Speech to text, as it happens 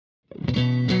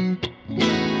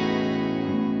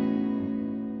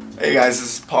Hey guys,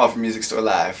 this is Paul from Music Store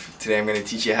Live. Today I'm going to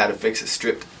teach you how to fix a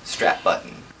stripped strap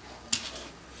button.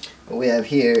 What we have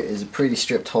here is a pretty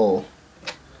stripped hole.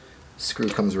 Screw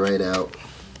comes right out.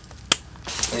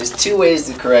 There's two ways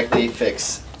to correctly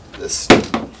fix this.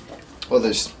 Well,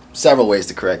 there's several ways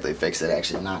to correctly fix it,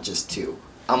 actually, not just two.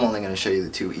 I'm only going to show you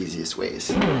the two easiest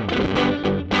ways.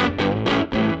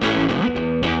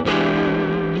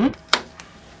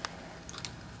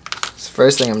 So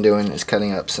first thing I'm doing is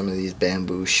cutting up some of these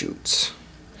bamboo shoots.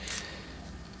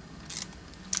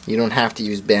 You don't have to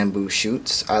use bamboo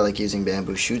shoots. I like using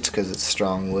bamboo shoots because it's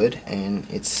strong wood and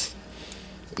it's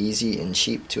easy and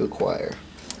cheap to acquire.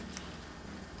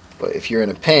 But if you're in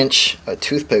a pinch, a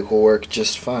toothpick will work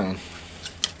just fine.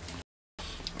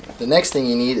 The next thing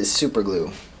you need is super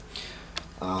glue.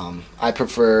 I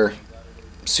prefer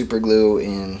super glue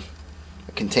in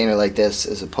a container like this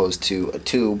as opposed to a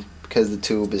tube, because the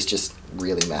tube is just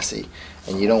really messy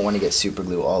and you don't want to get super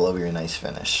glue all over your nice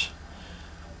finish.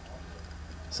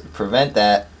 So to prevent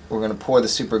that, we're going to pour the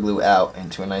super glue out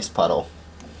into a nice puddle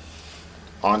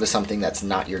onto something that's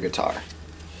not your guitar,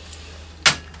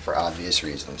 for obvious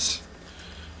reasons.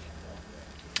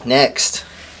 Next,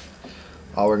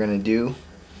 all we're going to do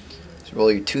is roll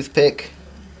your toothpick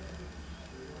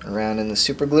around in the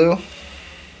super glue,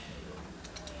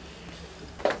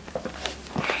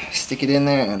 stick it in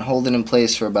there and hold it in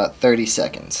place for about 30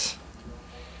 seconds.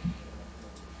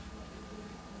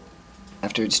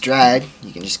 After it's dried,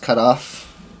 you can just cut off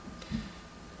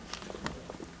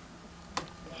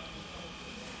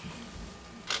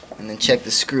and then check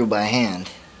the screw by hand.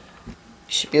 You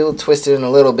should be able to twist it in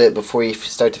a little bit before you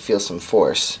start to feel some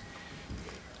force.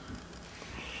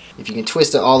 If you can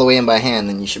twist it all the way in by hand,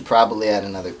 then you should probably add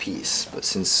another piece. But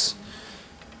since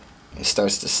it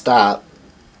starts to stop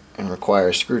and require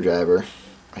a screwdriver,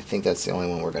 I think that's the only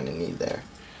one we're going to need there.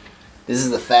 This is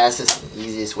the fastest and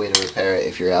easiest way to repair it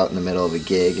if you're out in the middle of a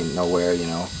gig and nowhere, you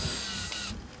know,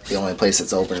 the only place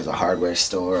that's open is a hardware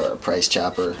store or a price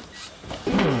chopper.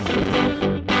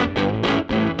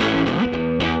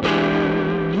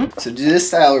 So to do this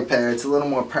style repair, it's a little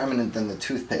more permanent than the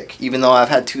toothpick, even though I've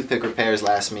had toothpick repairs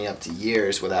last me up to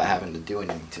years without having to do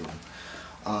anything to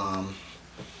them.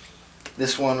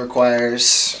 This one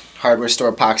requires hardware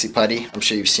store epoxy putty. I'm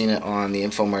sure you've seen it on the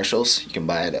infomercials. You can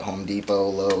buy it at Home Depot,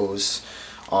 Lowe's,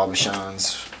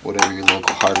 Aubuchon's, whatever your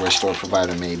local hardware store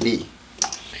provider may be.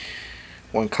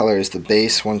 One color is the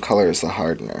base, one color is the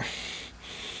hardener.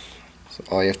 So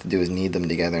all you have to do is knead them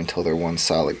together until they're one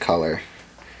solid color,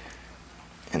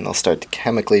 and they'll start to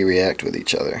chemically react with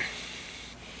each other.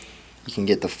 You can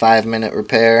get the 5-minute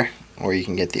repair, or you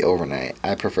can get the overnight.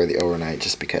 I prefer the overnight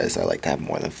just because I like to have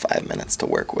more than 5 minutes to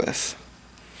work with.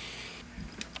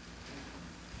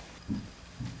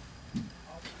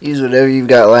 Use whatever you've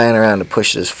got lying around to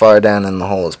push it as far down in the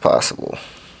hole as possible.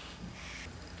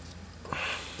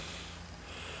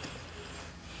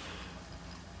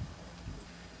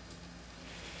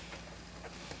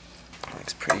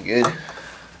 Looks pretty good.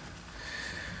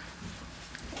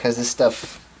 Because this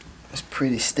stuff is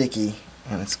pretty sticky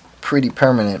and it's pretty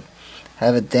permanent,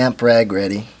 have a damp rag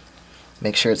ready.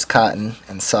 Make sure it's cotton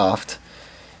and soft,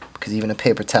 because even a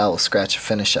paper towel will scratch a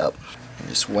finish up. And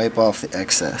just wipe off the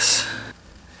excess.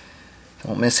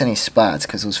 Don't miss any spots,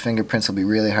 because those fingerprints will be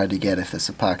really hard to get if this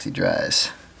epoxy dries.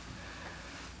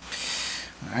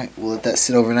 Alright, we'll let that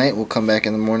sit overnight. We'll come back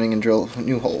in the morning and drill a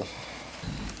new hole.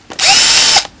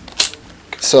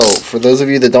 So, for those of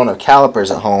you that don't have calipers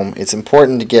at home, it's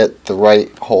important to get the right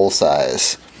hole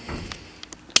size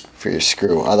for your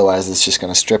screw. Otherwise, it's just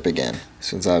going to strip again.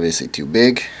 This one's obviously too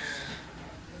big.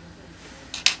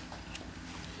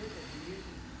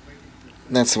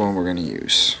 And that's the one we're going to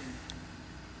use.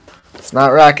 It's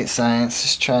not rocket science,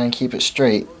 just try and keep it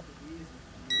straight.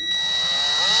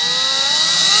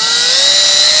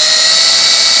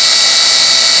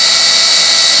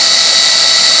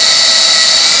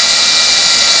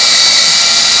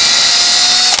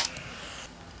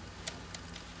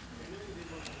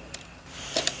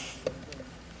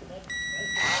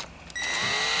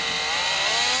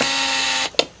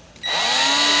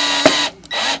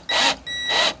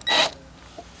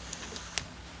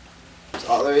 That's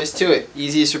all there is to it.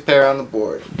 Easiest repair on the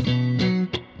board.